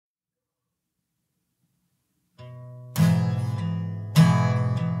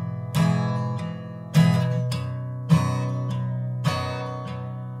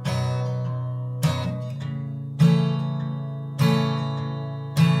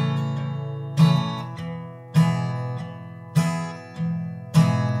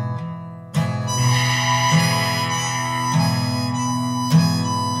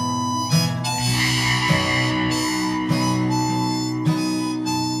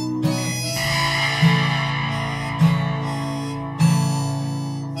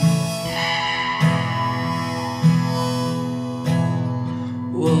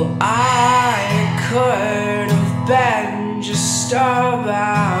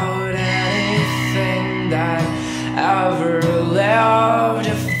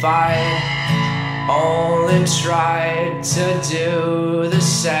only tried to do the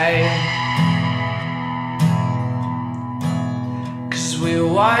same. 'Cause we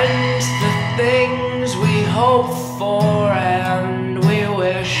want the things we hope for, and we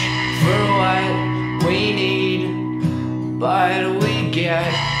wish for what we need, but we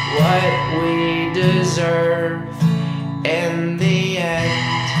get what we deserve in the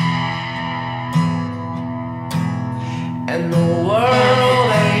end. And the world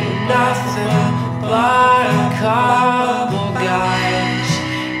ain't nothing but a couple guys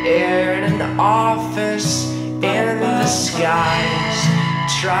in an office in the skies,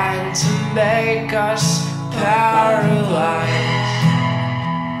 trying to make us paralyzed.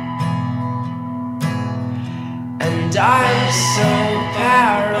 And I'm so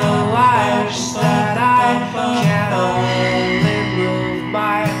paralyzed that I can only move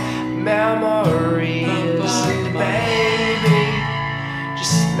my memories. And maybe,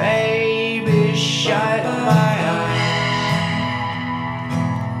 just maybe, shut my eyes.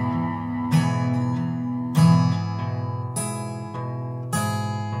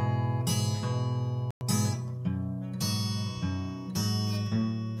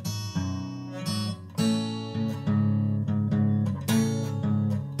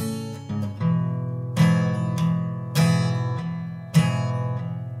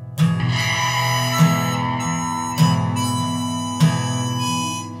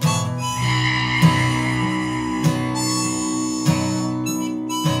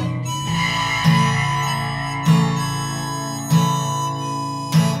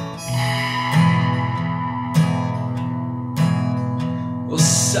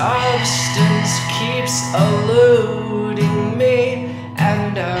 Substance keeps eluding me,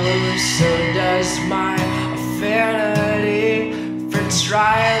 and oh, so does my affinity for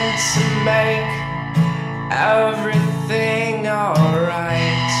trying to make everything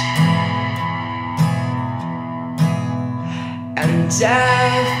alright. And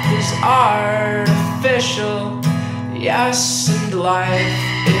death is artificial, yes, and life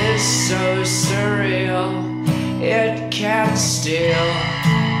is so surreal, it can steal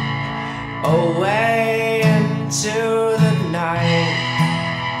away into the night.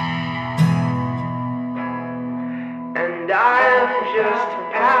 And I'm just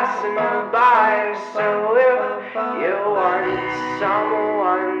passing by, so if you want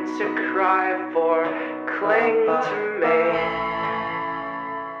someone to cry for, cling to me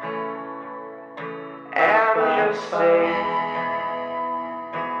and just see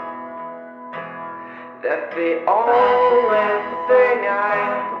that the only thing I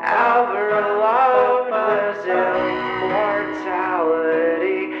ever loved was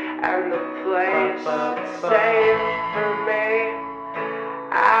immortality, and the place it saved